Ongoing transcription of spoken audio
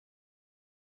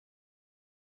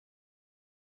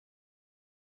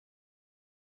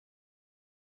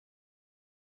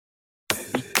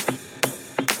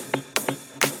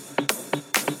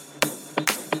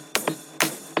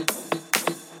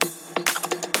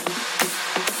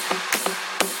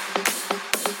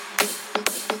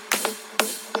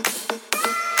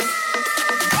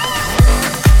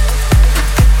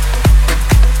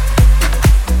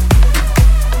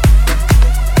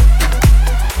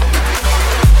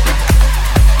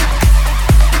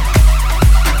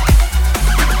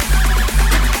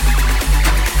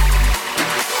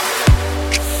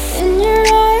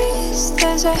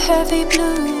be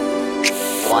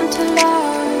blue. Want to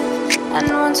love and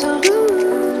want to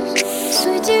lose.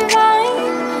 Sweet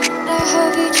divine, the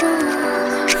heavy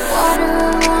truth. Water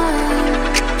and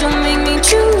wine, don't make me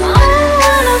choose. I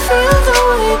wanna feel the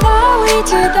way that we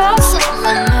did that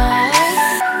summer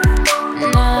night.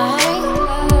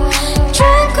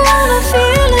 Drunk on a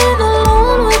feeling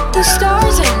alone with the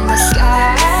stars in the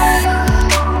sky.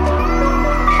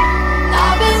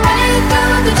 I've been running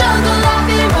through the jungle, I've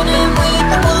been running with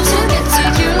the wolves to get to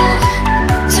you,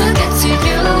 to get to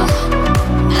you.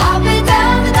 I've been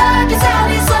down the darkest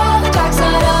alleys, all the dark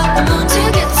side of the moon to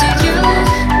get to you,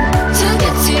 to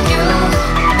get to you.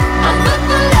 I'm with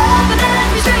the love and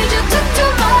every stranger took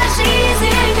too much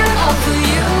easy, girl, all for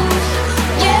you,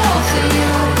 yeah, all for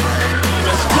you.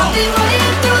 I've been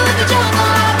running through the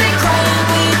jungle, I've been crying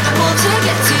with the wolves to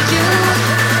get to you,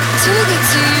 to get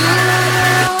to you,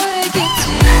 to get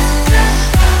to you.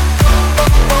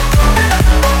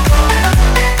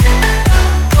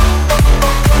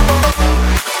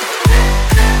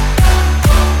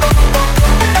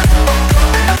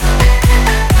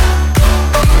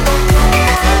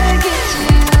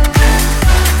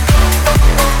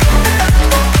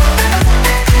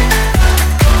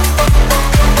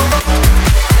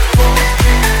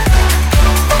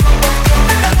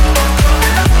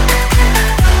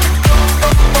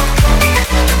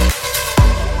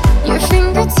 Your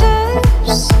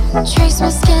fingertips trace my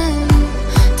skin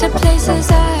to places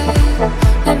I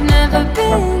have never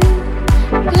been.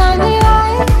 Blindly I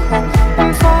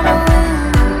am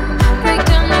following. Break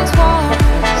down these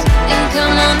walls and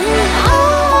come on in. I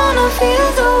wanna feel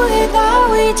the way that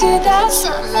we did that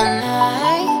summer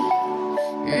night.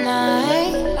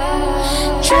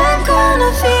 Drunk on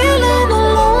a feeling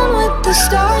alone with the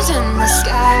stars in the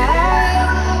sky.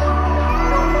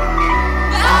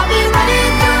 I've been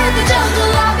running through the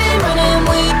jungle, I've been running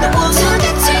with the wolves to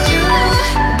get to you,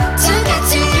 to get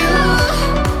to you.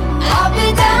 I've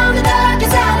been down the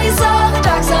darkest alleys, all the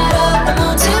dark side of the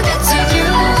moon to get to you,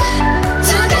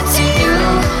 to get to you.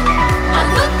 I'm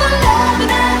with the love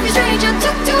and every stranger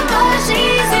took too much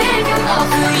easy, girl, all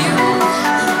for you,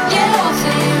 yeah, all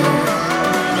for you.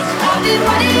 I've been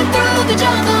running through the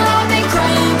jungle, I've been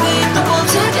crying with the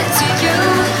wolves to get to you,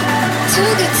 to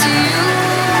get to you.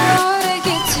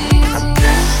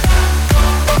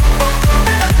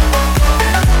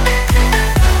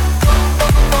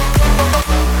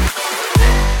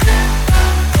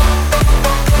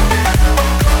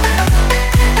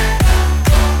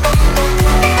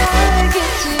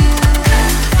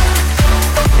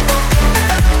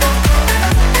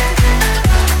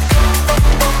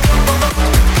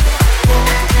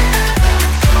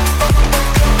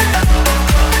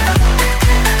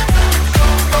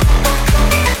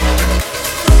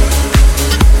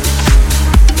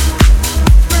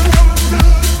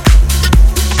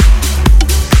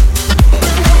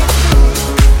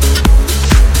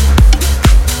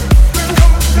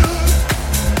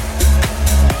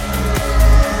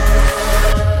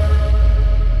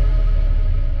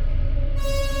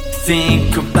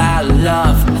 Think about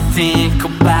love, think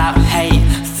about hate,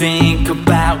 think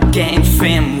about getting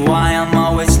thin, why I'm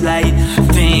always late.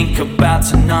 Think about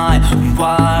tonight,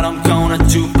 what I'm gonna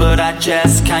do, but I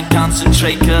just can't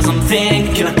concentrate cause I'm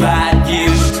thinking about you.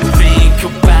 Think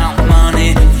about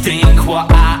money, think what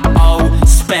I owe,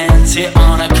 spent it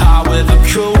on a car with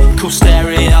a cool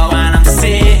stereo. And I'm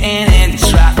sitting in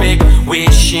traffic,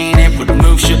 wishing it would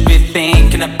move, should be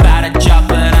thinking about a job,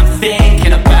 but I'm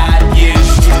thinking about you.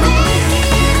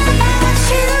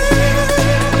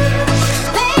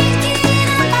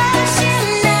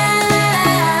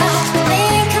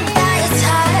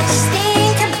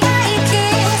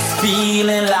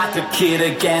 Kid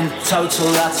again, total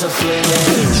utter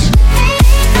bliss.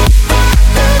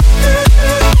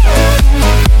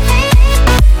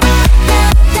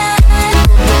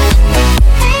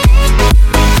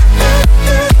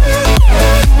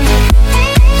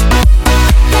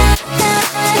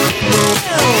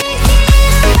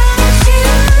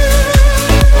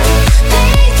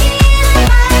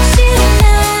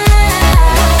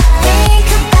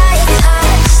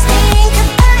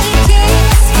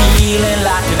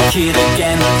 Kid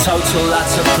again, total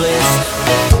utter bliss.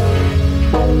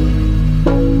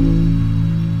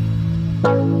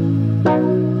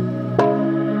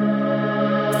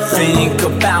 Think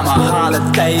about my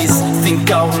holidays, think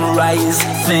golden rays.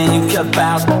 Think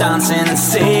about dancing and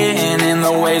sitting in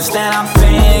the waves. Then I'm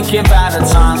thinking about the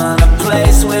time and the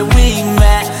place where we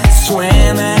met,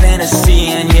 swimming in a sea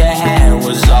and your hair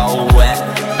was all wet.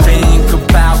 Think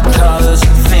about colors,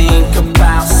 think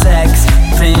about sex.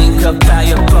 Think about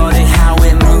your body, how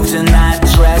it moves in that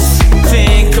dress.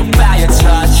 Think about your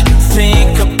touch,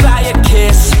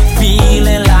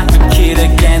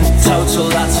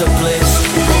 lots of bliss.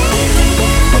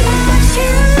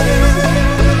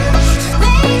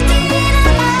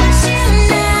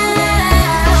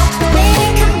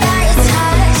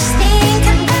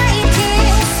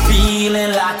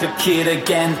 Feeling like a kid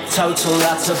again, total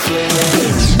lots of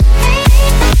bliss.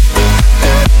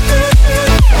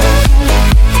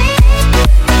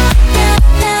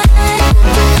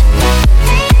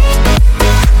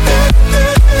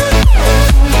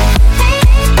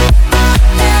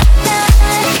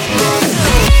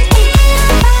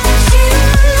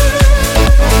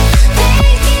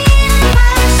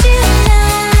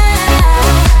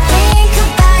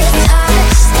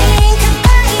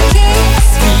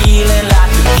 Feeling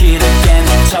like a kid again,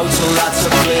 total lots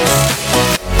of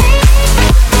bliss.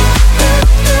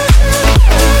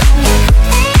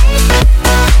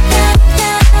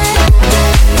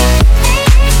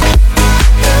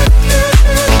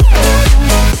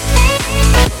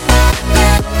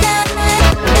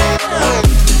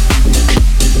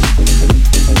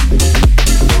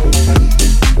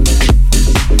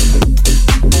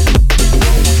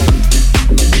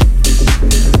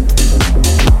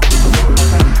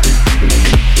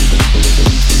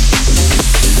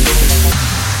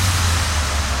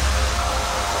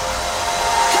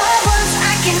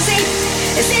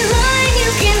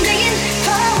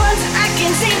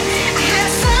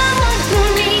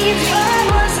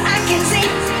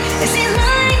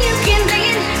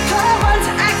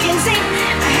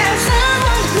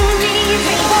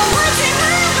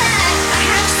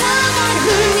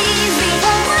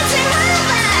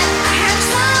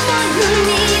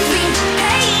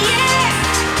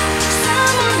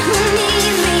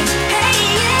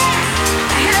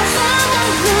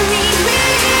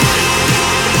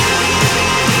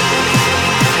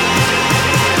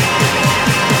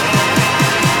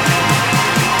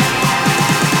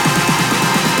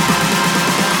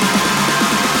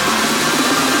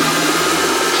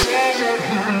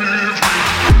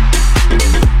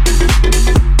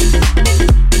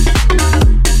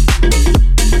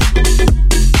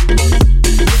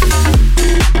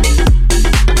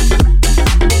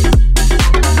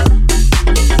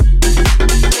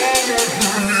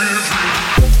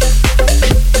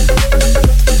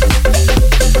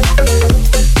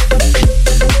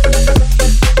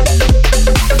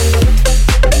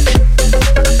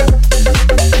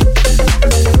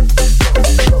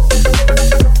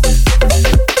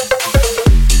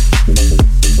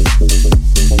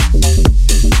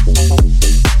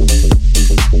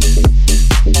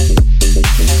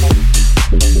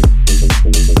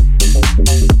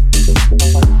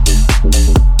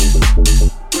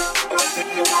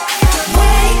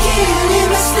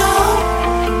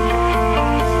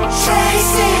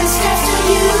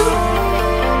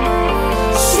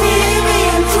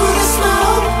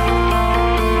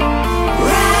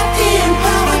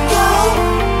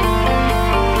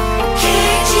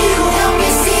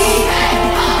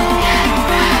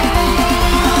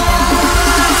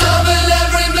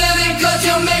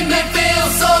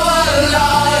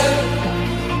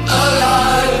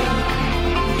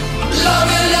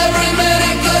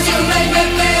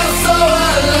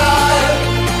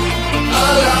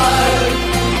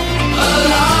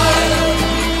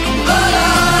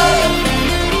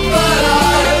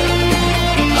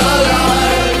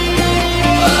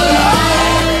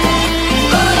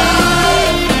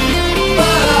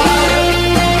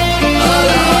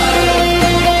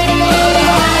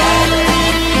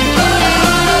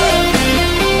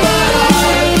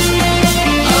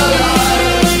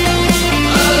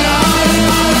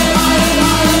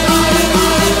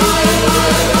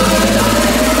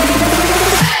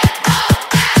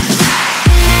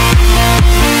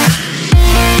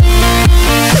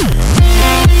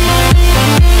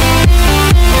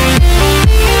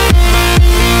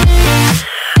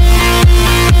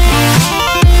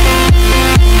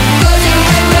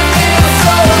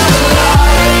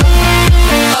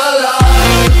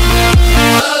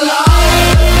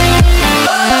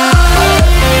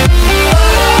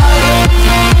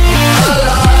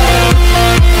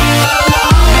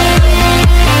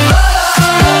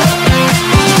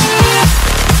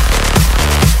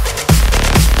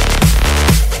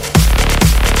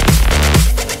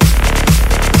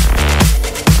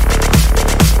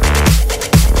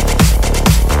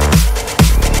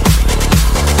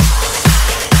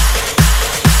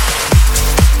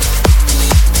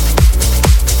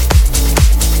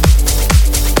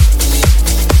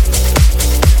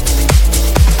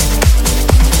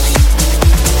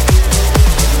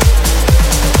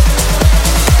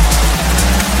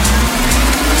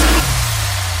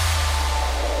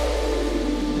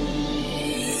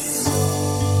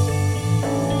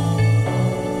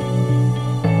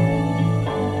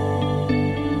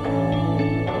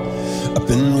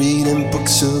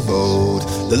 Greeks of old,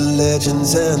 the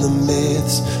legends and the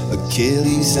myths,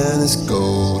 Achilles and his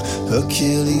gold,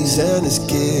 Hercules and his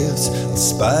gifts,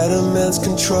 Spider-Man's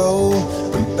control,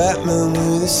 and Batman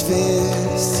with his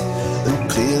fists. And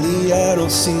clearly I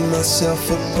don't see myself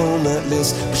upon that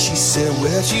list. But she said,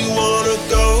 where'd you wanna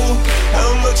go?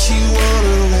 How much you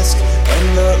wanna risk?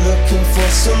 I'm not looking for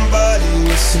somebody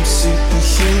with some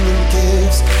superhuman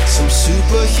gifts, some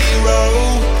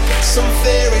superhero, some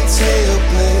fairy tale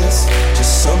bliss.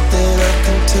 Just something I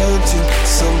can turn to,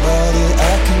 somebody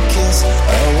I can kiss.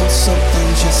 I want something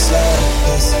just like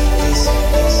this. I want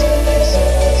something just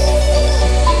like this.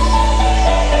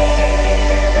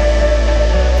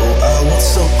 Oh, I want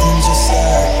something just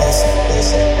like this. I want something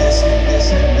just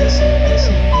like this.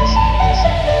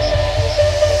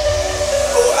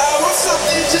 Oh, I want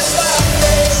something just like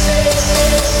this.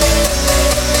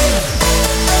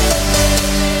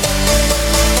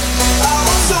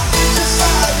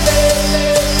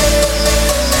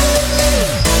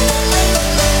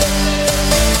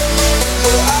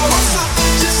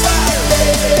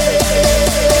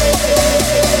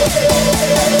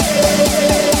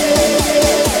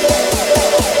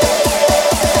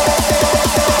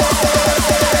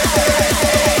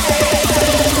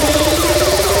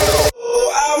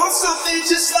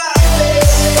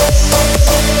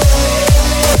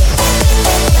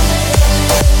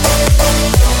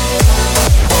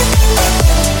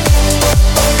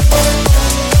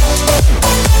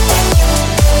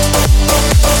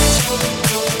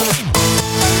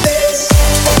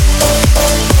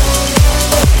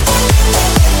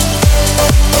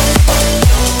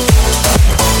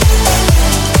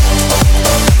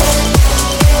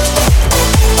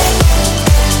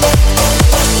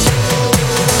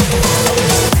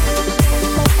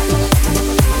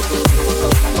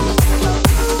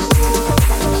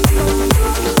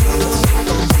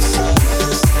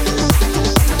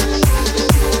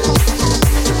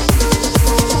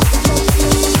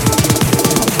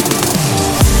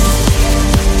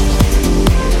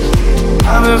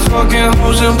 Fucking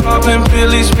hoes and popping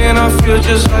pillies, man, I feel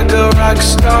just like a rock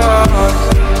star.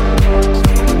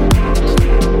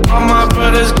 All my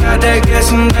brothers got that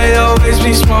gas and they always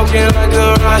be smoking like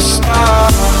a rock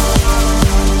star.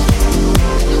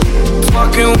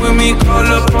 Fucking with me, call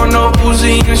up on no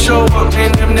Uzi and show up,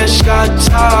 man, them that shot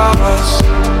tops.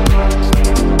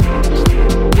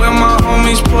 When my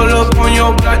homies pull up on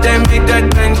your block, they make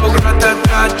that thing go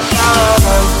grata-ta-ta.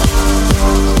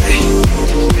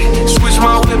 Switch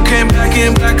my whip, came back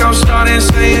in black, I'm starting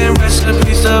saying rest in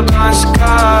peace to Bon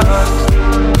Scott.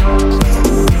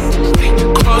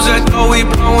 Close that door, we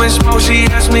blowing smoke, she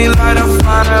asked me light a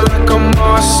fire like a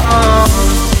Marsan.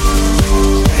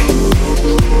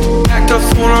 Act a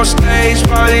fool on stage,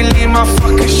 probably leave my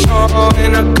fucking show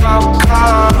in a cop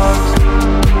car.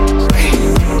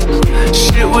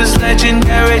 Shit was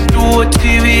legendary, through a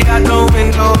TV out the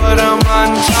window of the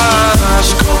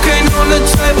montage. Cocaine on the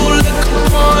table, liquor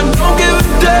porn, don't give a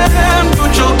damn.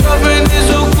 But your girlfriend is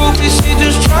a groupie, she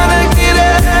just tryna get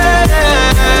in.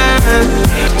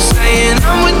 Saying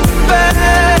I'm with the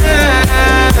band.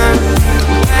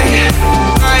 Hey,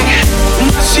 hey.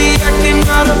 Now she acting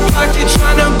out of pocket,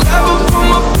 tryna grab up on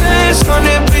my pants.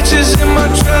 100 bitches in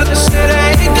my trailer, said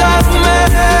I ain't got a man.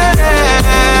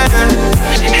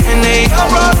 And they all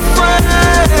brought a friend.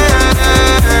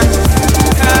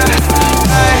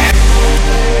 Hey.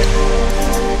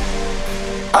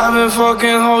 I've been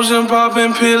fucking hoes and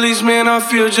popping pillies, man, I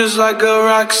feel just like a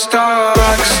rock star.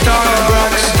 Rock star,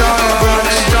 rock star, rock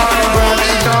star, rock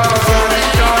star, rock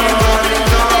star, rock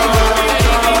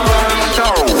star, rock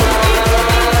star.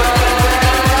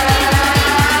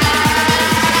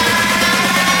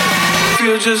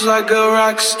 Feel just like a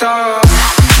rock star.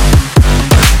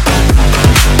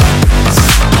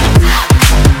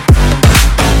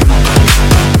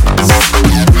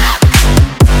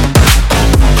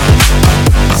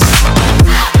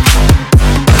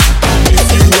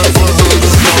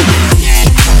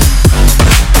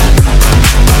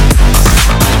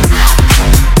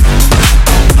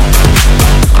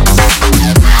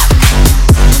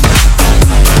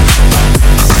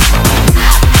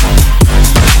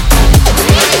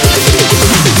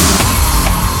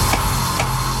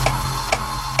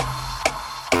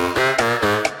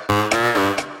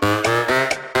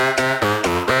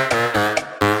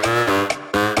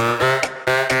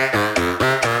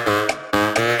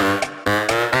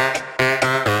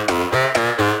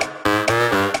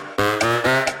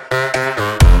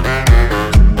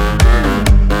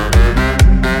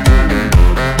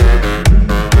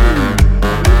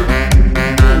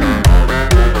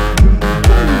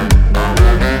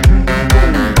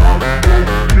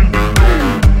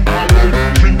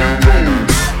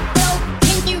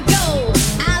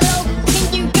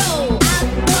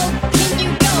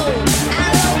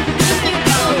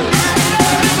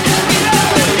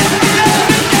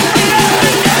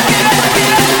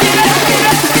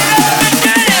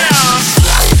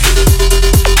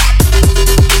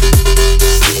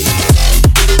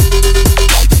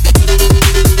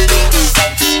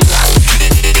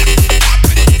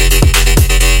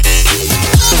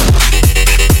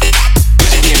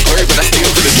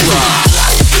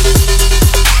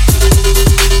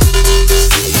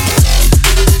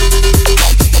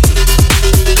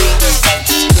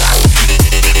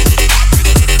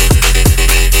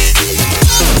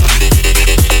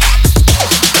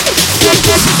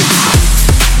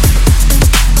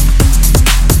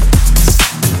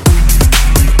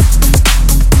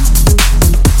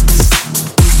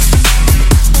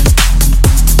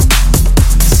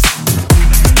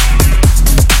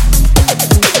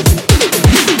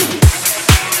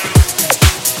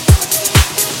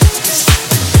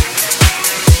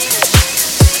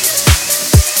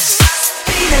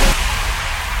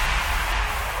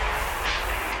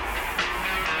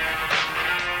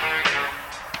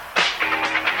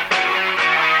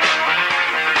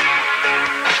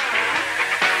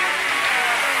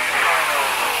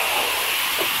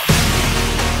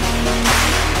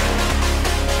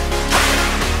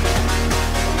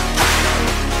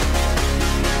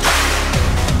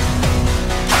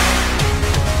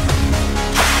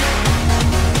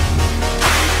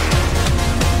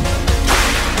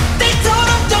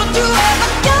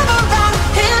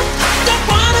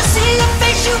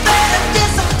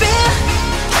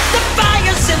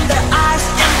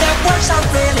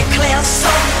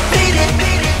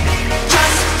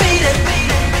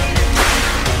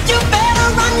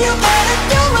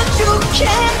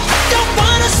 can. Don't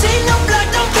wanna see no blood,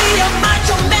 don't be a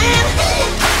macho man.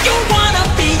 You wanna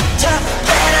be tough,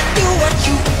 better do what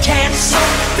you can. So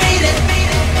beat it,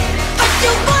 but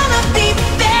you wanna be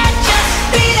bad, just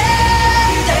beat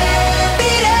it,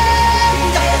 beat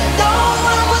it. No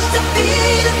one wants to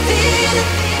beat it.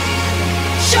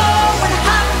 Showing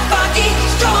hot body,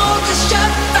 strong to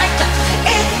shut back.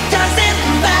 It doesn't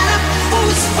matter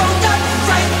who's wrong or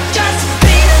right. Just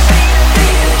beat it,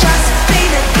 just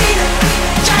beat it,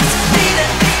 just